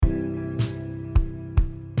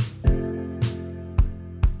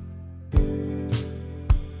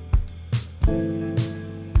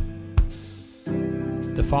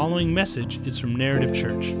following message is from Narrative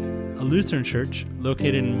Church, a Lutheran church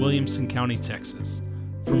located in Williamson County, Texas.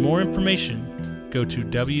 For more information, go to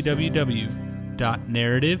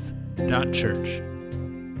www.narrative.church.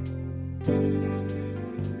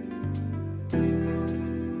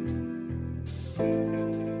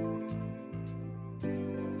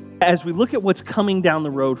 As we look at what's coming down the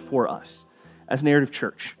road for us as Narrative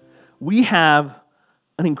Church, we have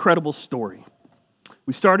an incredible story.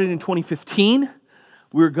 We started in 2015.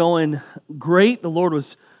 We were going great. The Lord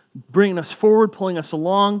was bringing us forward, pulling us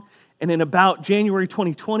along. And in about January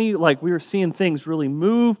 2020, we were seeing things really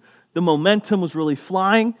move. The momentum was really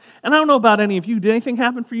flying. And I don't know about any of you. Did anything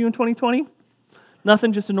happen for you in 2020?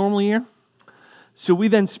 Nothing, just a normal year? So we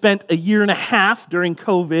then spent a year and a half during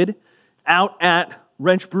COVID out at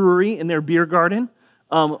Wrench Brewery in their beer garden,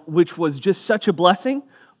 which was just such a blessing,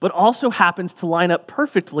 but also happens to line up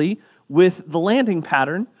perfectly with the landing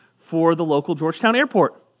pattern for the local Georgetown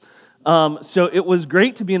airport. So it was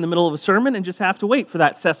great to be in the middle of a sermon and just have to wait for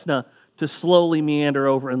that Cessna to slowly meander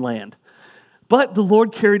over and land. But the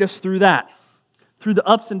Lord carried us through that, through the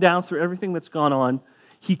ups and downs, through everything that's gone on.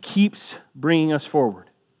 He keeps bringing us forward.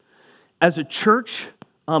 As a church,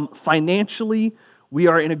 financially, we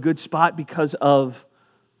are in a good spot because of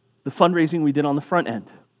the fundraising we did on the front end,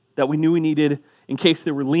 that we knew we needed in case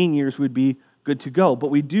there were lean years, we'd be good to go. But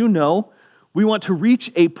we do know we want to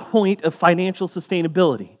reach a point of financial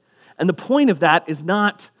sustainability. And the point of that is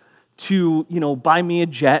not to, buy me a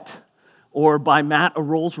jet or buy Matt a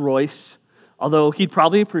Rolls Royce, although he'd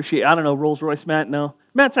probably appreciate, Rolls Royce, Matt, no.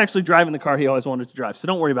 Matt's actually driving the car he always wanted to drive, so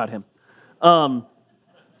don't worry about him.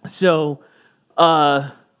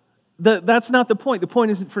 That's not the point. The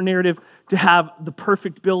point isn't for Narrative to have the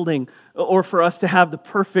perfect building or for us to have the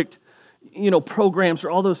perfect, programs or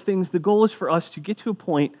all those things. The goal is for us to get to a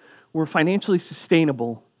point where we're financially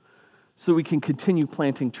sustainable so we can continue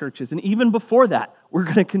planting churches. And even before that, we're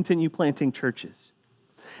going to continue planting churches.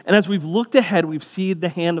 And as we've looked ahead, we've seen the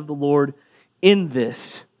hand of the Lord in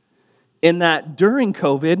this, in that during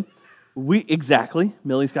COVID,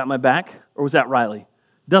 Millie's got my back, or was that Riley?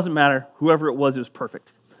 Doesn't matter. Whoever it was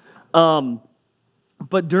perfect.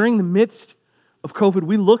 But during the midst of COVID,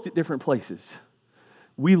 we looked at different places.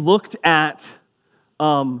 We looked at,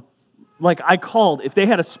 I called, if they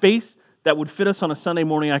had a space that would fit us on a Sunday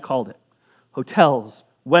morning, I called it. Hotels,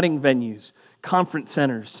 wedding venues, conference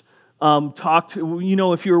centers.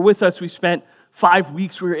 If you were with us, we spent 5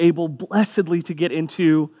 weeks, we were able blessedly to get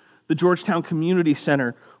into the Georgetown Community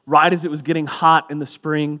Center right as it was getting hot in the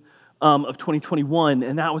spring of 2021,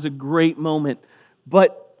 and that was a great moment.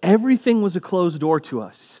 But everything was a closed door to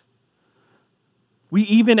us. We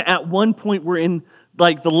even at one point were in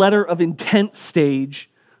the letter of intent stage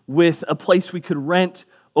with a place we could rent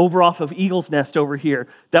over off of Eagle's Nest over here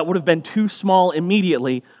that would have been too small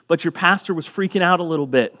immediately, but your pastor was freaking out a little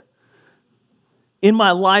bit. In my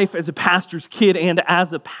life as a pastor's kid and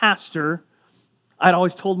as a pastor, I'd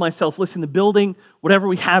always told myself, listen, the building, whatever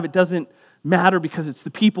we have, it doesn't matter because it's the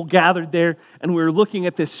people gathered there, and we were looking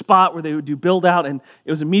at this spot where they would do build out, and it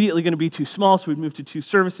was immediately going to be too small, so we'd move to 2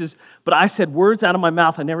 services. But I said words out of my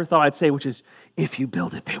mouth I never thought I'd say, which is, if you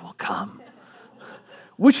build it, they will come.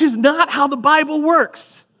 Which is not how the Bible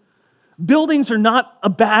works. Buildings are not a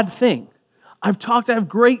bad thing. I have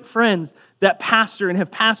great friends that pastor and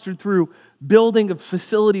have pastored through building of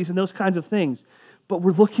facilities and those kinds of things. But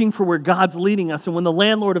we're looking for where God's leading us. And when the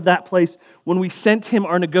landlord of that place, when we sent him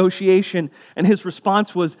our negotiation, and his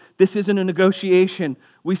response was, this isn't a negotiation,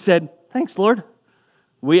 we said, thanks, Lord.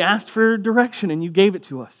 We asked for direction, and you gave it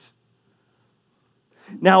to us.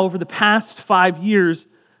 Now, over the past 5 years,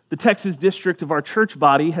 the Texas district of our church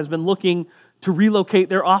body has been looking to relocate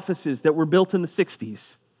their offices that were built in the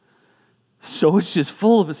 60s. So it's just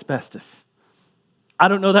full of asbestos. I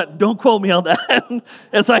don't know that. Don't quote me on that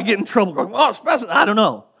as I get in trouble going, asbestos. I don't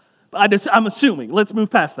know. I'm assuming. Let's move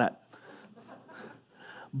past that.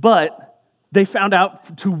 But they found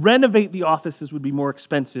out to renovate the offices would be more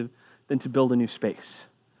expensive than to build a new space.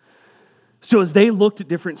 So as they looked at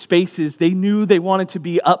different spaces, they knew they wanted to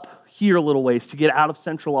be up here a little ways to get out of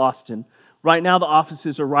central Austin. Right now, the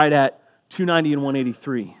offices are right at 290 and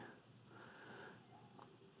 183.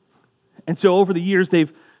 And so over the years,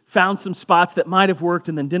 they've found some spots that might have worked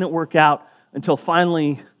and then didn't work out until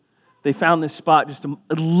finally they found this spot just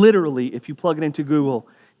literally, if you plug it into Google,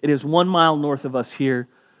 it is 1 mile north of us here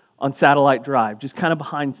on Satellite Drive, just kind of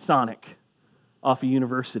behind Sonic off of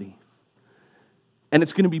University. And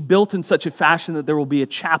it's going to be built in such a fashion that there will be a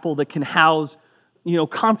chapel that can house,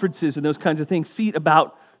 conferences and those kinds of things, seat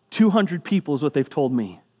about 200 people is what they've told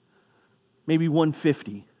me. Maybe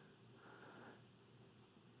 150.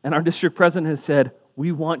 And our district president has said,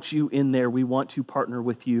 we want you in there. We want to partner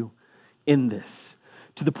with you in this.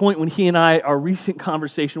 To the point when he and I, our recent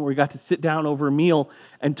conversation where we got to sit down over a meal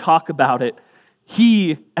and talk about it,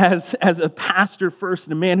 he, as a pastor first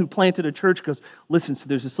and a man who planted a church, goes, listen, so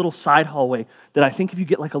there's this little side hallway that I think if you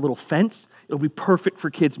get like a little fence, it'll be perfect for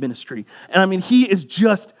kids ministry. And I mean, he is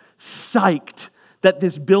just psyched that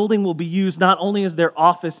this building will be used not only as their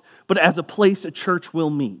office, but as a place a church will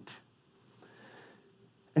meet.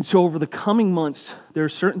 And so over the coming months, there are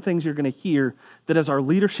certain things you're going to hear that as our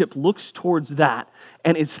leadership looks towards that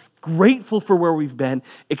and is grateful for where we've been,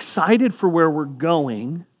 excited for where we're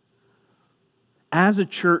going, as a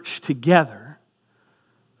church together,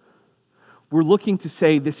 we're looking to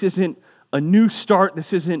say this isn't a new start,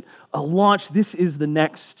 this isn't a launch, this is the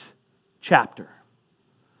next chapter.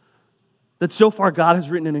 That so far God has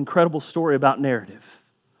written an incredible story about narrative.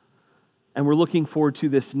 And we're looking forward to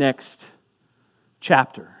this next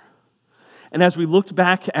chapter. And as we looked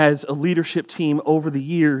back as a leadership team over the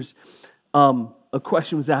years, a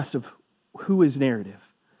question was asked of who is narrative?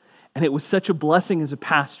 And it was such a blessing as a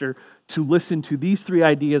pastor to listen to these three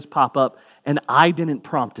ideas pop up, and I didn't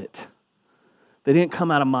prompt it. They didn't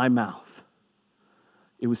come out of my mouth.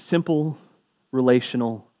 It was simple,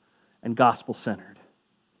 relational, and gospel-centered.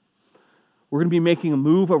 We're going to be making a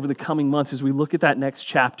move over the coming months as we look at that next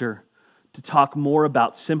chapter to talk more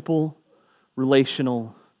about simple,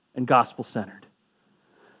 relational, and gospel-centered.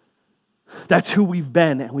 That's who we've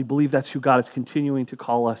been, and we believe that's who God is continuing to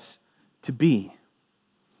call us to be.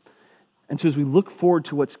 And so as we look forward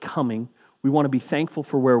to what's coming, we want to be thankful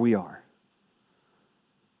for where we are.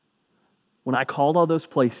 When I called all those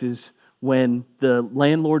places, when the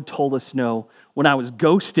landlord told us no, when I was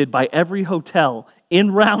ghosted by every hotel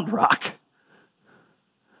in Round Rock,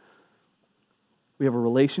 we have a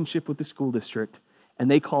relationship with the school district, and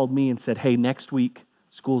they called me and said, hey, next week,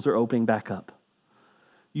 schools are opening back up.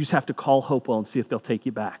 You just have to call Hopewell and see if they'll take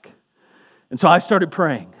you back. And so I started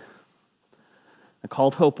praying. I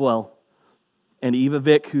called Hopewell, and Eva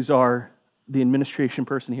Vick, who's the administration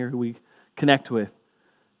person here who we connect with,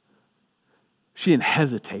 she didn't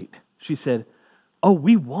hesitate. She said, oh,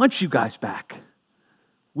 we want you guys back.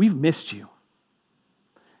 We've missed you.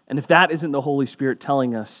 And if that isn't the Holy Spirit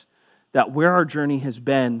telling us that where our journey has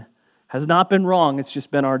not been wrong, it's just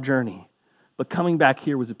been our journey. But coming back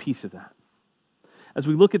here was a piece of that. As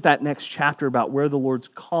we look at that next chapter about where the Lord's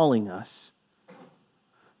calling us,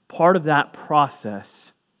 part of that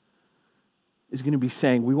process is going to be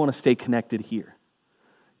saying we want to stay connected here.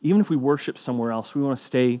 Even if we worship somewhere else, we want to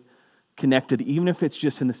stay connected, even if it's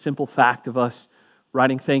just in the simple fact of us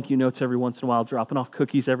writing thank you notes every once in a while, dropping off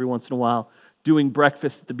cookies every once in a while, doing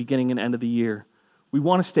breakfast at the beginning and end of the year. We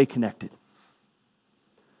want to stay connected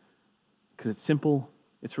because it's simple,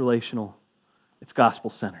 it's relational, it's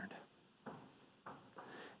gospel-centered.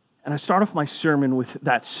 And I start off my sermon with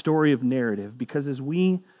that story of narrative because as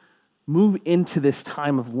we move into this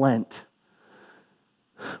time of Lent,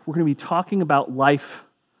 we're going to be talking about life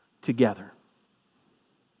together.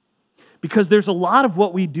 Because there's a lot of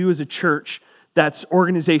what we do as a church that's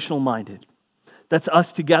organizational minded. That's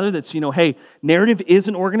us together, that's, hey, narrative is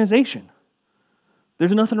an organization.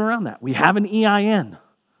 There's nothing around that. We have an EIN.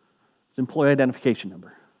 It's employee identification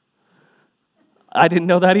number. I didn't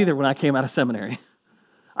know that either when I came out of seminary.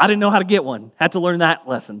 I didn't know how to get one. Had to learn that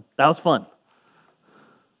lesson. That was fun.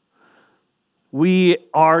 We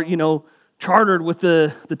are, chartered with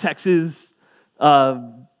the Texas,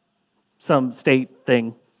 some state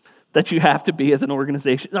thing that you have to be as an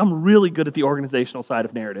organization. I'm really good at the organizational side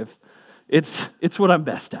of narrative. It's what I'm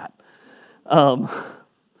best at.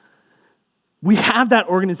 We have that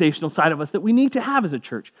organizational side of us that we need to have as a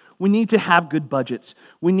church. We need to have good budgets.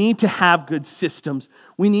 We need to have good systems.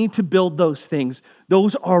 We need to build those things.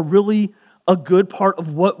 Those are really a good part of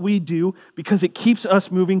what we do because it keeps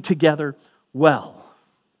us moving together well.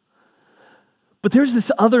 But there's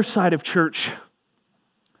this other side of church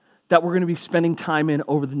that we're going to be spending time in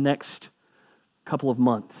over the next couple of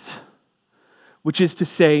months, which is to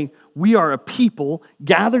say, we are a people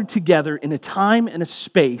gathered together in a time and a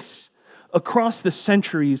space across the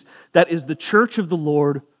centuries that is the church of the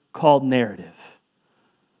Lord called narrative.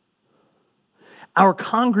 Our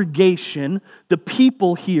congregation, the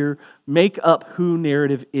people here, make up who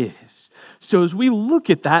narrative is. So as we look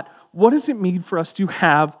at that, what does it mean for us to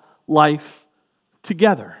have life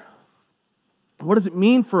together? What does it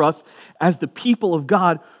mean for us as the people of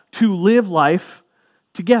God to live life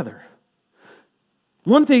together?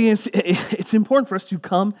 One thing is, it's important for us to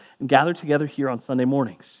come and gather together here on Sunday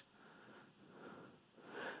mornings.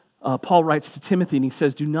 Paul writes to Timothy and he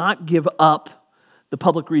says, do not give up the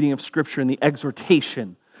public reading of Scripture and the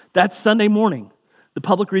exhortation. That's Sunday morning. the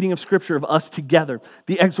public reading of Scripture of us together,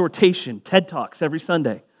 the exhortation, TED Talks every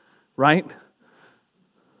Sunday, right?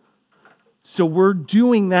 So we're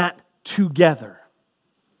doing that together.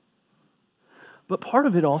 But part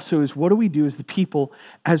of it also is, what do we do as the people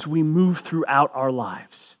as we move throughout our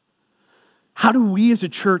lives? How do we as a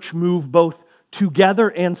church move both together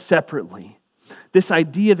and separately? This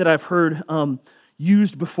idea that I've heard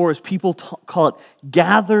used before is people call it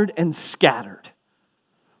gathered and scattered.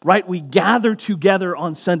 Right? We gather together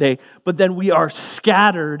on Sunday, but then we are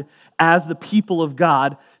scattered as the people of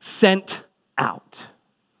God, sent out.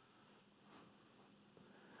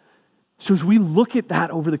 So as we look at that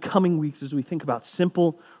over the coming weeks, as we think about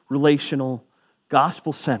simple, relational,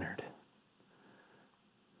 gospel-centered,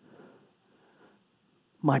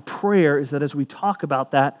 my prayer is that as we talk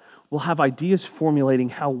about that, we'll have ideas formulating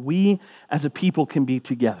how we as a people can be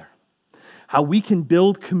together, how we can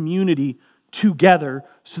build community together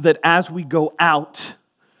so that as we go out,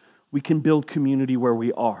 we can build community where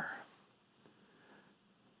we are.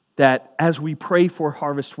 That as we pray for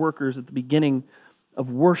harvest workers at the beginning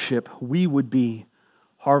of worship, we would be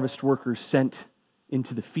harvest workers sent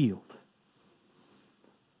into the field.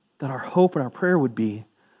 That our hope and our prayer would be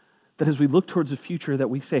that as we look towards the future, that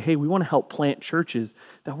we say, hey, we want to help plant churches,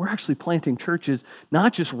 that we're actually planting churches,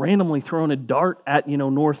 not just randomly throwing a dart at,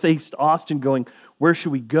 Northeast Austin going, where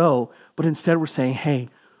should we go? But instead we're saying, hey,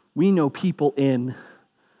 we know people in,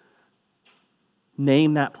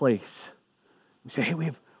 name that place. We say, hey, we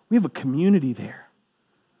have a community there.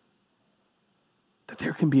 That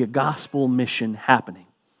there can be a gospel mission happening.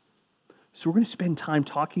 So we're going to spend time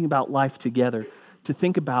talking about life together to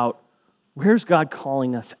think about where's God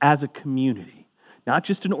calling us as a community, not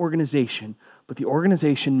just an organization, but the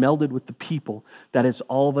organization melded with the people that is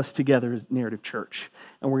all of us together as Narrative Church.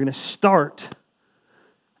 And we're going to start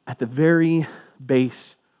at the very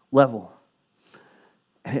base level.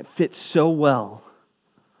 And it fits so well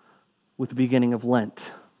with the beginning of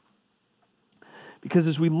Lent. Because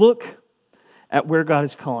as we look at where God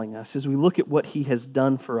is calling us, as we look at what He has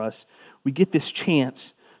done for us, we get this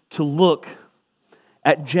chance to look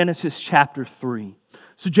at Genesis chapter 3.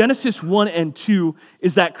 So Genesis 1 and 2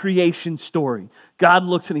 is that creation story. God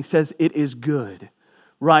looks and He says, it is good,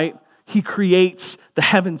 right? He creates the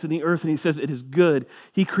heavens and the earth and He says, it is good.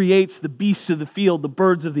 He creates the beasts of the field, the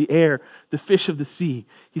birds of the air, the fish of the sea.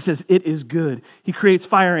 He says, it is good. He creates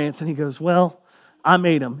fire ants and He goes, well, I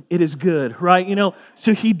made them. It is good, right?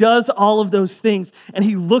 So He does all of those things and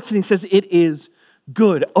He looks and He says, it is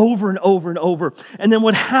good, over and over and over. And then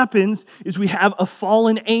what happens is we have a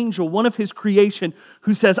fallen angel, one of His creation,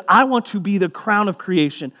 who says, I want to be the crown of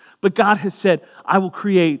creation. But God has said, I will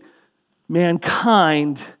create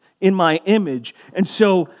mankind in my image. And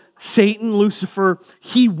so Satan, Lucifer,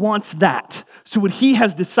 he wants that. So what he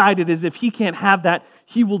has decided is if he can't have that,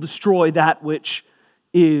 he will destroy that which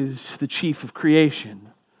is the chief of creation.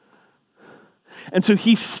 And so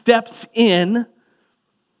he steps in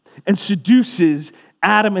and seduces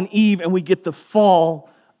Adam and Eve, and we get the fall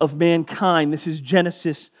of mankind. This is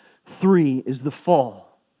Genesis 3, is the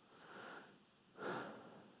fall.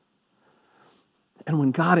 And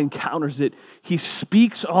when God encounters it, He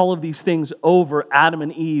speaks all of these things over Adam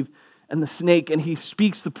and Eve and the snake, and He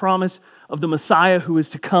speaks the promise of the Messiah who is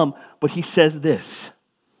to come. But He says this,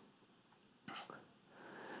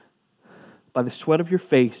 by the sweat of your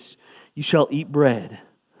face you shall eat bread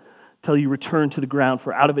till you return to the ground,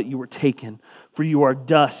 for out of it you were taken. For you are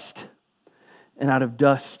dust, and out of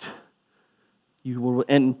dust you will,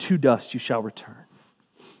 and to dust you shall return.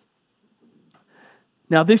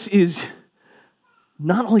 Now this is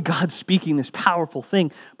not only God speaking this powerful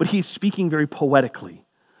thing, but He's speaking very poetically.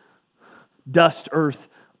 Dust, earth,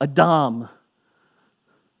 Adam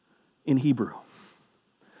in Hebrew.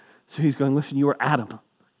 So He's going, listen, you are Adam,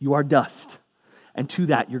 you are dust, and to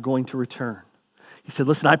that you're going to return. He said,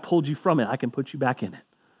 listen, I pulled you from it, I can put you back in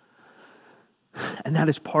it. And that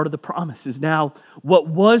is part of the promise, is now what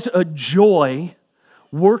was a joy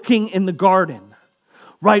working in the garden,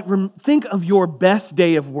 right? Think of your best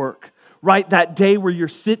day of work, right? That day where you're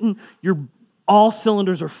sitting, all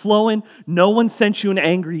cylinders are flowing, no one sent you an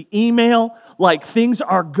angry email, like things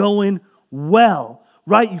are going well,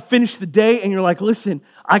 right? You finish the day and you're like, listen,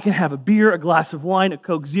 I can have a beer, a glass of wine, a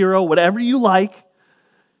Coke Zero, whatever you like,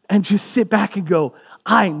 and just sit back and go,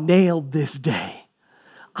 I nailed this day.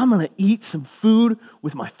 I'm going to eat some food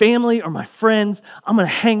with my family or my friends. I'm going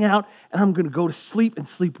to hang out and I'm going to go to sleep and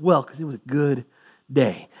sleep well because it was a good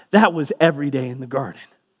day. That was every day in the garden.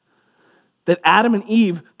 that Adam and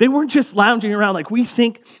Eve, they weren't just lounging around like we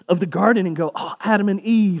think of the garden and go, oh, Adam and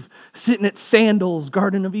Eve sitting at Sandals,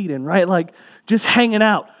 Garden of Eden, right? Like just hanging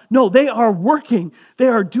out. No, they are working. They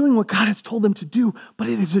are doing what God has told them to do, but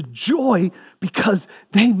it is a joy because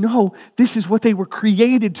they know this is what they were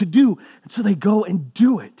created to do. And so they go and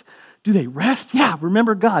do it. Do they rest? Yeah,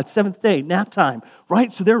 remember God, seventh day, nap time,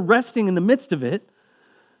 right? So they're resting in the midst of it.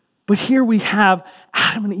 But here we have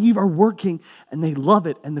Adam and Eve are working and they love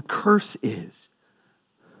it. And the curse is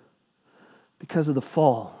because of the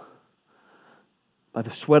fall, by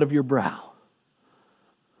the sweat of your brow,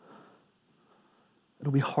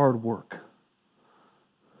 it'll be hard work.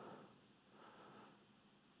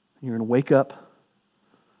 You're going to wake up,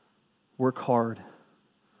 work hard,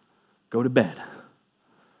 go to bed.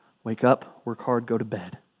 Wake up, work hard, go to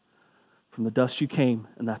bed. From the dust you came,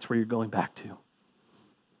 and that's where you're going back to.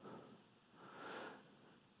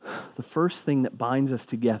 The first thing that binds us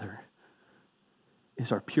together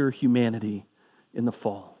is our pure humanity in the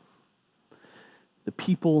fall. The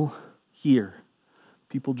people here,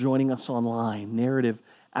 people joining us online, Narrative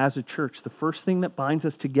as a church, the first thing that binds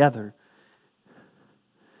us together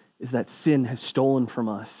is that sin has stolen from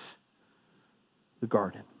us the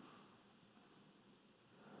garden.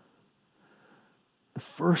 The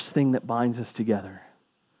first thing that binds us together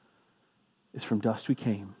is from dust we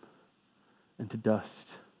came, and to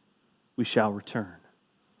dust we shall return.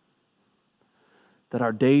 That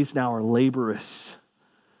our days now are laborious.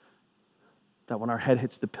 That when our head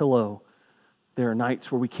hits the pillow, there are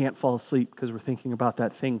nights where we can't fall asleep because we're thinking about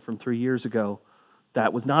that thing from 3 years ago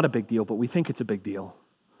that was not a big deal, but we think it's a big deal.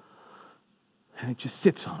 And it just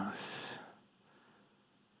sits on us.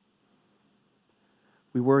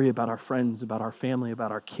 We worry about our friends, about our family,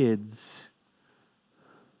 about our kids.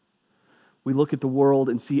 We look at the world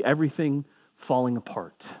and see everything falling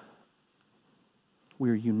apart. We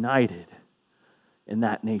are united in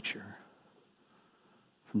that nature.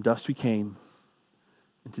 From dust we came,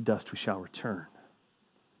 and to dust we shall return.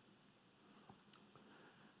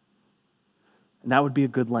 And that would be a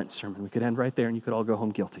good Lent sermon. We could end right there and you could all go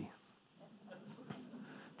home guilty.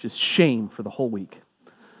 Just shame for the whole week.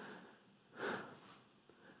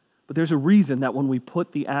 But there's a reason that when we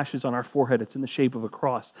put the ashes on our forehead, it's in the shape of a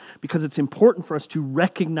cross. Because it's important for us to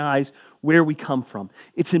recognize where we come from.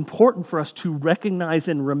 It's important for us to recognize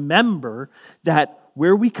and remember that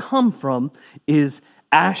where we come from is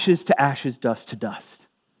ashes to ashes, dust to dust.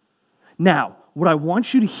 Now, what I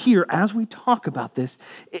want you to hear as we talk about this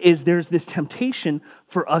is there's this temptation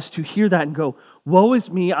for us to hear that and go, woe is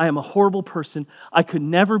me, I am a horrible person, I could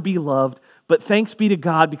never be loved, but thanks be to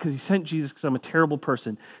God because He sent Jesus because I'm a terrible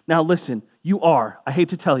person. Now listen, you are, I hate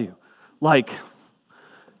to tell you, like,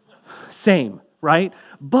 same, right?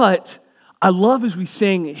 But I love as we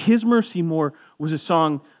sing, His Mercy More was a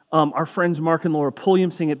song our friends Mark and Laura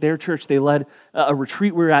Pulliam sing at their church. They led a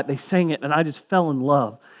retreat we were at, they sang it, and I just fell in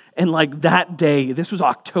love. And like that day, this was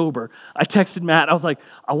October, I texted Matt, I was like,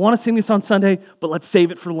 I want to sing this on Sunday, but let's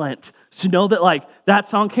save it for Lent. So know that like that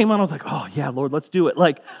song came on, I was like, oh yeah, Lord, let's do it.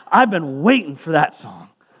 Like I've been waiting for that song.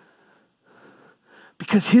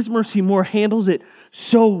 Because His Mercy More handles it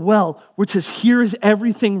so well, where it says, here is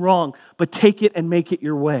everything wrong, but take it and make it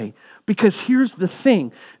your way. Because here's the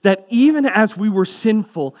thing, that even as we were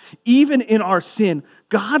sinful, even in our sin,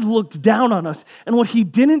 God looked down on us, and what He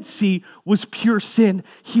didn't see was pure sin.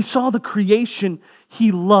 He saw the creation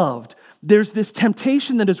He loved. There's this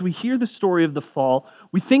temptation that as we hear the story of the fall,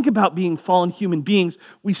 we think about being fallen human beings,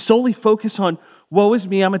 we solely focus on, woe is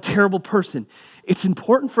me, I'm a terrible person. It's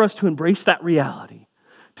important for us to embrace that reality,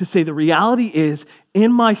 to say the reality is,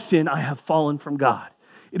 in my sin, I have fallen from God.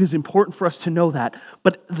 It is important for us to know that.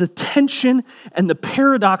 But the tension and the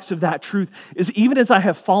paradox of that truth is even as I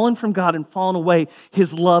have fallen from God and fallen away,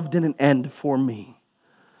 His love didn't end for me.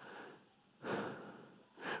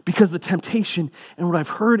 Because the temptation, and what I've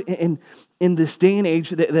heard in this day and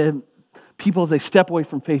age, the people as they step away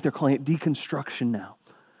from faith, they're calling it deconstruction now.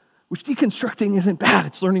 Which deconstructing isn't bad.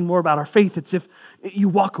 It's learning more about our faith. It's if you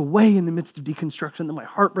walk away in the midst of deconstruction, then my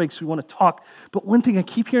heart breaks, we want to talk. But one thing I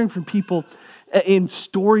keep hearing from people in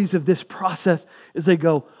stories of this process is they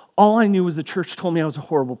go, all I knew was the church told me I was a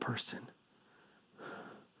horrible person.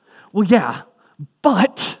 Well, yeah,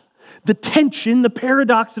 but the tension, the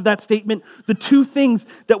paradox of that statement, the two things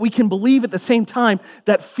that we can believe at the same time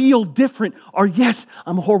that feel different are, yes,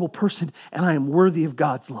 I'm a horrible person and I am worthy of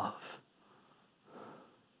God's love.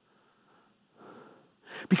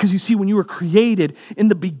 Because you see, when you were created in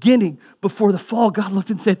the beginning, before the fall, God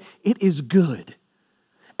looked and said, it is good.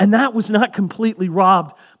 And that was not completely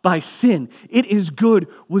robbed by sin. It is good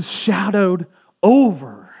was shadowed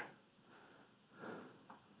over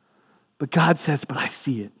But God says, but I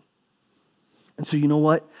see it. And so you know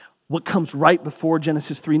what? What comes right before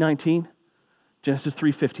Genesis 3:19? Genesis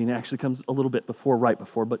 3:15. It actually comes a little bit before, right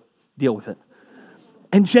before, but deal with it.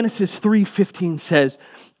 And Genesis 3:15 says,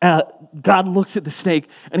 God looks at the snake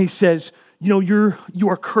and he says, you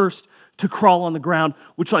are cursed to crawl on the ground,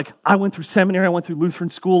 which I went through seminary, I went through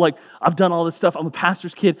Lutheran school, I've done all this stuff, I'm a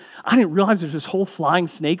pastor's kid. I didn't realize there's this whole flying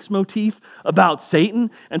snakes motif about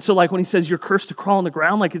Satan. And so when he says you're cursed to crawl on the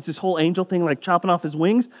ground, it's this whole angel thing, chopping off his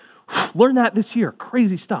wings. Learn that this year,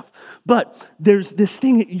 crazy stuff. But there's this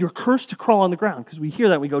thing, you're cursed to crawl on the ground, because we hear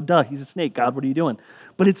that, we go, duh, he's a snake, God, what are you doing?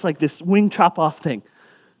 But it's this wing chop off thing.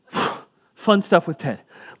 Fun stuff with Ted.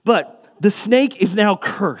 But the snake is now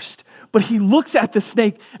cursed. But he looks at the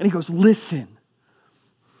snake and he goes, listen,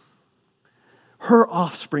 her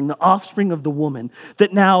offspring, the offspring of the woman,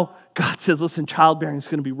 that now God says, listen, childbearing is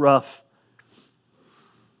going to be rough.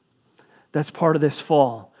 That's part of this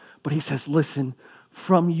fall. But he says, listen,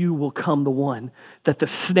 from you will come the one that the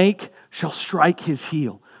snake shall strike his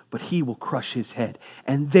heel, but he will crush his head.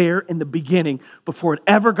 And there in the beginning, before it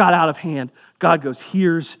ever got out of hand, God goes,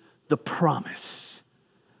 here's the promise.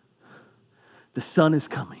 The Son is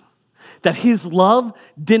coming. That his love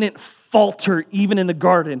didn't falter even in the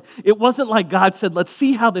garden. It wasn't like God said, let's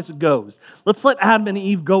see how this goes. Let's let Adam and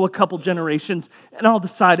Eve go a couple generations and I'll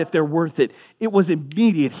decide if they're worth it. It was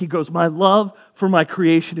immediate. He goes, my love for my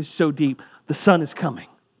creation is so deep. The Son is coming.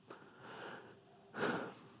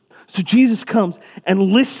 So Jesus comes, and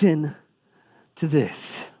listen to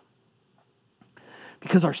this.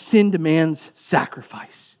 Because our sin demands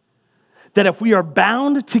sacrifice. That if we are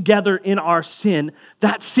bound together in our sin,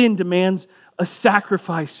 that sin demands a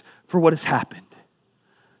sacrifice for what has happened.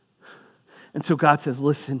 And so God says,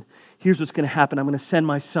 listen, here's what's going to happen. I'm going to send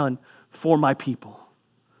my Son for my people.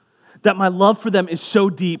 That my love for them is so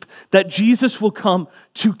deep that Jesus will come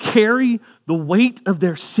to carry the weight of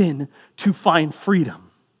their sin to find freedom.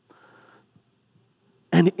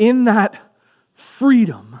 And in that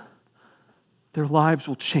freedom, their lives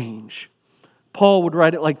will change. Paul would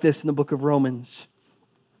write it like this in the book of Romans.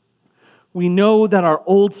 We know that our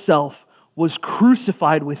old self was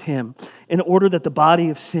crucified with him in order that the body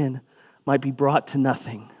of sin might be brought to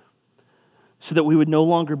nothing, so that we would no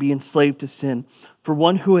longer be enslaved to sin. For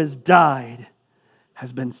one who has died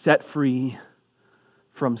has been set free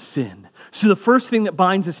from sin. So the first thing that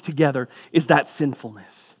binds us together is that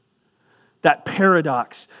sinfulness, that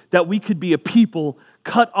paradox, that we could be a people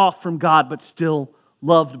cut off from God but still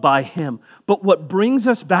loved by him. But what brings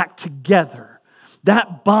us back together,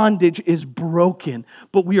 that bondage is broken,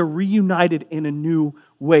 but we are reunited in a new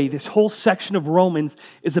way. This whole section of Romans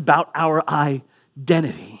is about our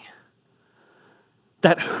identity.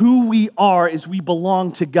 That who we are is we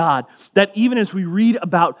belong to God. That even as we read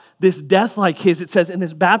about this death like his, it says in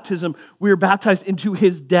this baptism, we are baptized into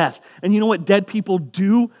his death. And you know what dead people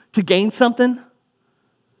do to gain something?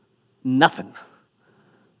 Nothing.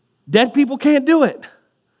 Dead people can't do it.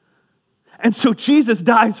 And so Jesus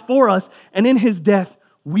dies for us, and in his death,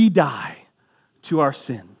 we die to our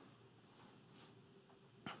sin.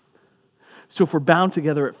 So if we're bound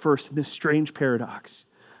together at first in this strange paradox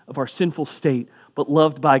of our sinful state, but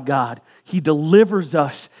loved by God, he delivers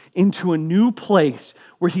us into a new place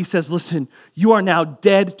where he says, listen, you are now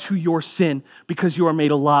dead to your sin because you are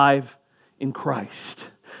made alive in Christ.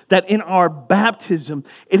 That in our baptism,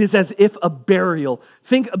 it is as if a burial.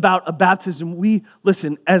 Think about a baptism. We,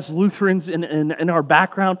 listen, as Lutherans in our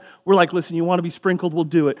background, we're like, listen, you want to be sprinkled? We'll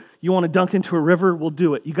do it. You want to dunk into a river? We'll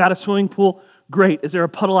do it. You got a swimming pool? Great. Is there a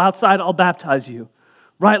puddle outside? I'll baptize you.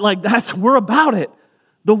 Right? We're about it.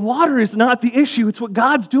 The water is not the issue. It's what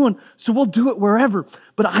God's doing, so we'll do it wherever.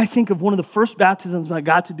 But I think of one of the first baptisms I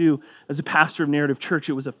got to do as a pastor of Narrative Church.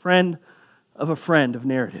 It was a friend of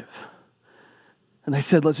Narrative. And they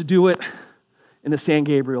said, let's do it in the San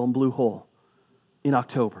Gabriel in Blue Hole in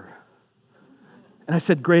October. And I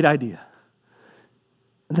said, great idea.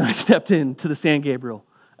 And then I stepped into the San Gabriel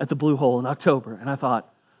at the Blue Hole in October, and I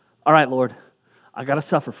thought, all right, Lord, I got to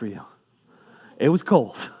suffer for you. It was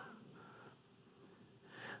cold.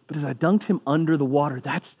 But as I dunked him under the water,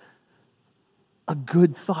 that's a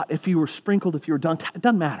good thought. If you were sprinkled, if you were dunked, it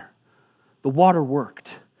doesn't matter. The water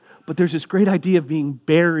worked. But there's this great idea of being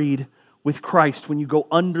buried with Christ. When you go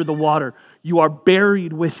under the water, you are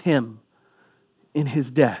buried with him in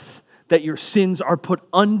his death. That your sins are put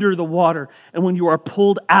under the water. And when you are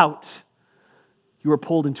pulled out, you are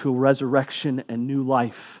pulled into a resurrection and new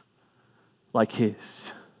life like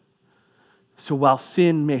his. So while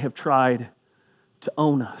sin may have tried to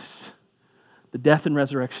own us, the death and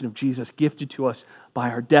resurrection of Jesus, gifted to us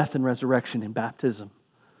by our death and resurrection in baptism,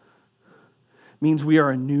 means we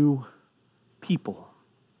are a new people.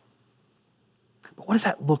 But what does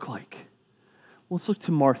that look like? Well, let's look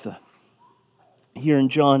to Martha here in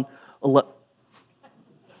John 11.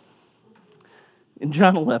 In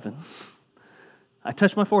John 11, I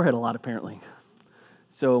touch my forehead a lot apparently.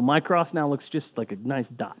 So my cross now looks just like a nice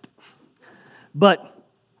dot. But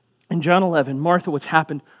in John 11, Martha, what's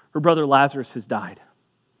happened? Her brother Lazarus has died.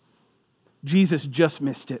 Jesus just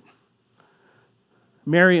missed it.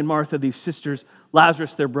 Mary and Martha, these sisters,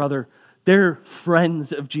 Lazarus, their brother, they're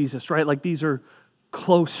friends of Jesus, right? Like these are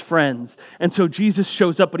close friends. And so Jesus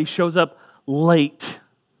shows up, but he shows up late.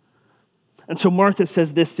 And so Martha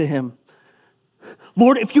says this to him,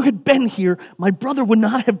 Lord, if you had been here, my brother would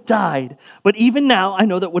not have died. But even now, I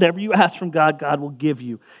know that whatever you ask from God, God will give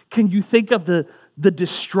you. Can you think of the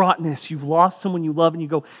distraughtness? You've lost someone you love, and you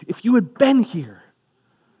go, if you had been here.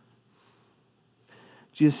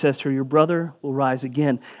 Jesus says to her, your brother will rise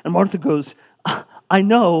again. And Martha goes, I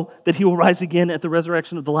know that he will rise again at the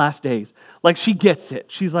resurrection of the last days. Like she gets it.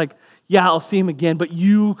 She's like, yeah, I'll see him again, but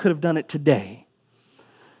you could have done it today.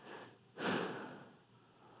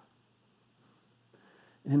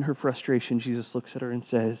 And in her frustration, Jesus looks at her and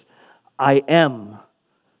says, I am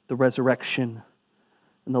the resurrection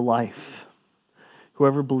and the life.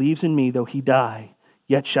 Whoever believes in me, though he die,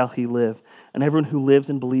 yet shall he live. And everyone who lives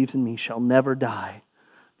and believes in me shall never die.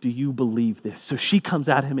 Do you believe this? So she comes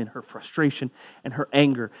at him in her frustration and her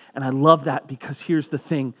anger. And I love that because here's the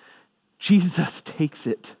thing. Jesus takes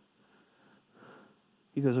it.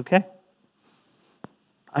 He goes, okay,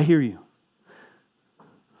 I hear you.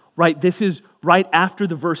 Right, this is right after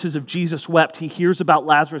the verses of Jesus wept. He hears about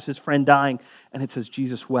Lazarus, his friend, dying, and it says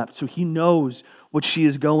Jesus wept. So he knows what she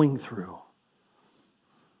is going through.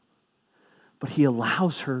 But he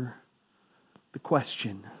allows her the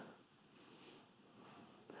question.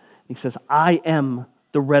 He says, I am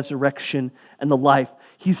the resurrection and the life.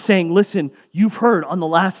 He's saying, listen, you've heard on the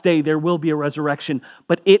last day there will be a resurrection,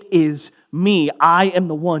 but it is me. I am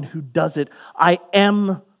the one who does it. I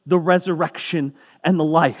am the resurrection and the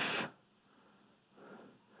life.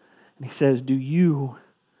 And he says, do you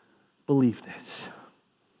believe this?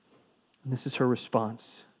 And this is her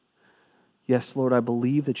response. Yes, Lord, I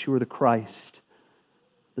believe that you are the Christ,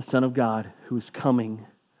 the Son of God, who is coming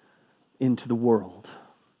into the world.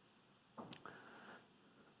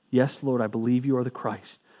 Yes, Lord, I believe you are the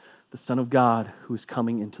Christ, the Son of God, who is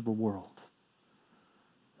coming into the world.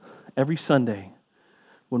 Every Sunday,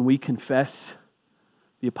 when we confess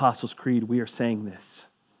the Apostles' Creed, we are saying this.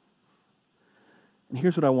 And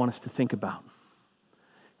here's what I want us to think about.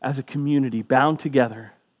 As a community bound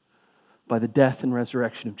together by the death and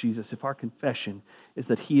resurrection of Jesus, if our confession is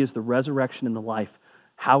that He is the resurrection and the life,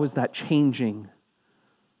 how is that changing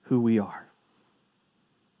who we are?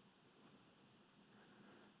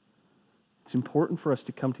 It's important for us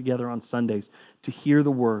to come together on Sundays to hear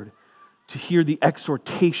the Word, to hear the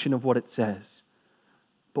exhortation of what it says.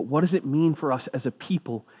 But what does it mean for us as a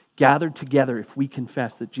people gathered together if we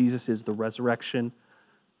confess that Jesus is the resurrection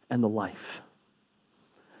and the life?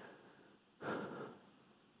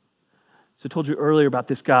 So I told you earlier about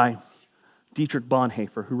this guy, Dietrich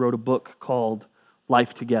Bonhoeffer, who wrote a book called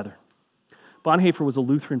Life Together. Bonhoeffer was a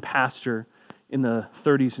Lutheran pastor in the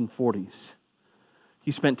 30s and 40s.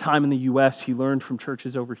 He spent time in the U.S., he learned from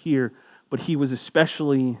churches over here, but he was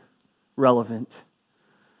especially relevant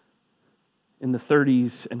in the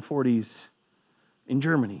 30s and 40s in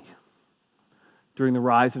Germany during the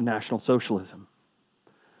rise of National Socialism.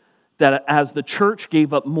 That as the church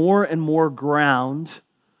gave up more and more ground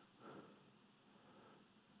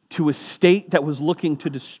to a state that was looking to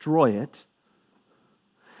destroy it,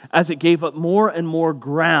 as it gave up more and more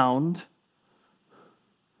ground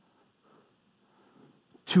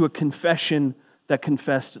to a confession that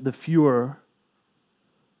confessed the Führer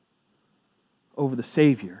over the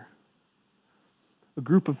Savior, a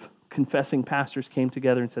group of confessing pastors came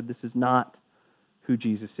together and said, this is not who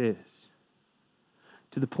Jesus is.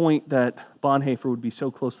 To the point that Bonhoeffer would be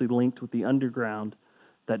so closely linked with the underground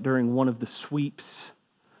that during one of the sweeps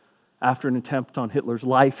after an attempt on Hitler's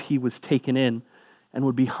life, he was taken in and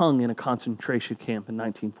would be hung in a concentration camp in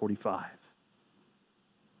 1945.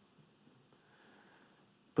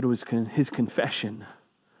 But it was his confession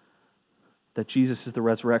that Jesus is the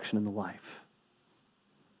resurrection and the life.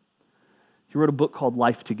 He wrote a book called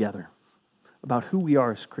Life Together about who we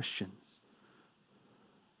are as Christians.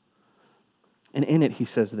 And in it he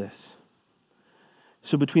says this: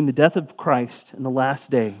 so between the death of Christ and the last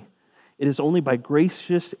day, it is only by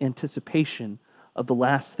gracious anticipation of the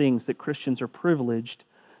last things that Christians are privileged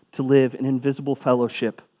to live in invisible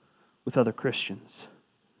fellowship with other Christians.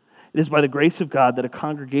 It is by the grace of God that a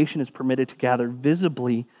congregation is permitted to gather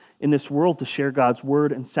visibly in this world to share God's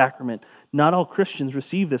word and sacrament. Not all Christians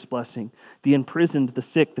receive this blessing. The imprisoned, the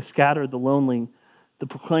sick, the scattered, the lonely, the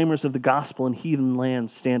proclaimers of the gospel in heathen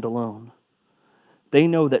lands stand alone. They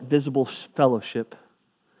know that visible fellowship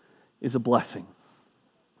is a blessing.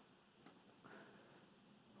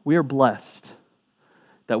 We are blessed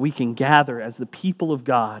that we can gather as the people of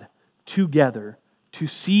God together to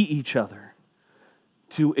see each other,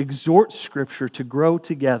 to exhort Scripture, to grow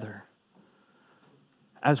together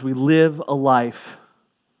as we live a life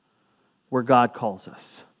where God calls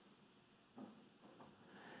us.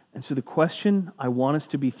 And so the question I want us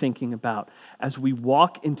to be thinking about as we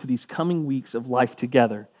walk into these coming weeks of life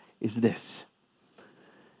together is this.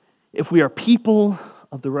 If we are people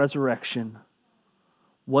of the resurrection,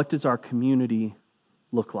 what does our community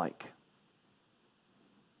look like?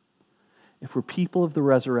 If we're people of the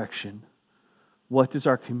resurrection, what does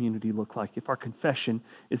our community look like? If our confession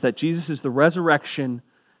is that Jesus is the resurrection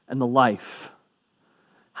and the life,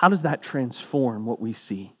 how does that transform what we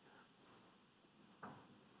see?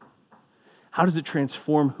 How does it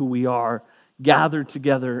transform who we are, gathered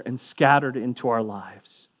together and scattered into our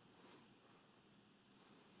lives?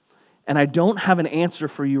 And I don't have an answer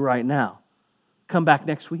for you right now. Come back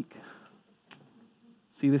next week.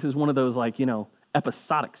 See, this is one of those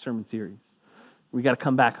episodic sermon series. We got to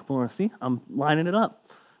come back more. See, I'm lining it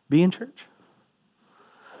up. Be in church.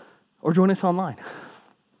 Or join us online.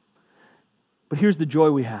 But here's the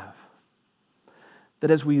joy we have.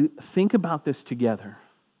 That as we think about this together,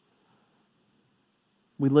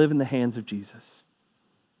 we live in the hands of Jesus.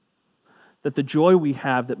 That the joy we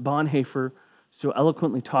have, that Bonhoeffer so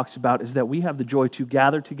eloquently talks about, is that we have the joy to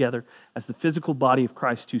gather together as the physical body of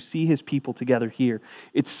Christ, to see His people together here.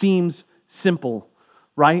 It seems simple,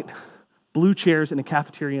 right? Blue chairs in a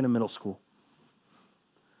cafeteria in a middle school.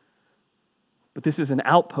 But this is an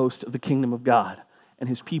outpost of the kingdom of God and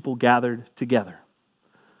His people gathered together.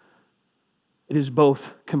 It is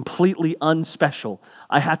both completely unspecial.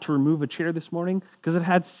 I had to remove a chair this morning because it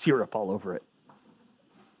had syrup all over it.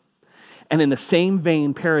 And in the same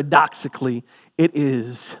vein, paradoxically, it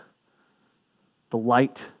is the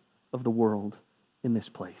light of the world in this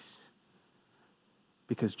place.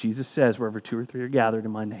 Because Jesus says, wherever 2 or 3 are gathered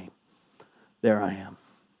in my name, there I am.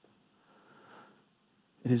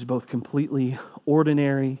 It is both completely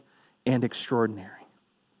ordinary and extraordinary.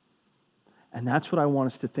 And that's what I want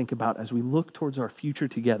us to think about as we look towards our future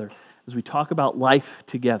together, as we talk about life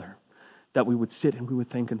together, that we would sit and we would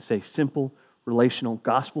think and say, simple, relational,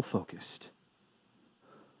 gospel-focused.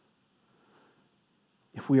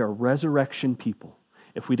 If we are resurrection people,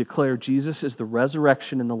 if we declare Jesus is the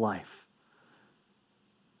resurrection and the life,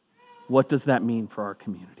 what does that mean for our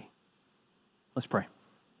community? Let's pray.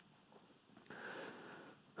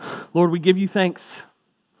 Lord, we give you thanks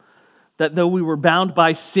that though we were bound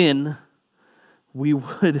by sin, we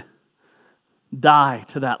would die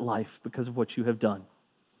to that life because of what you have done.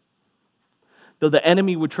 Though the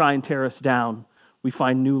enemy would try and tear us down, we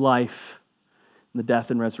find new life in the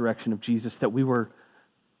death and resurrection of Jesus, that we were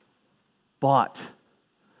bought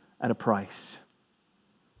at a price.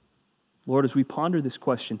 Lord, as we ponder this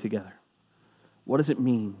question together, what does it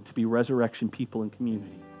mean to be resurrection people and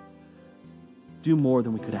community? Do more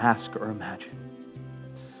than we could ask or imagine.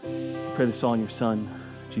 I pray this all in your Son,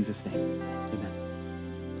 Jesus' name. Amen.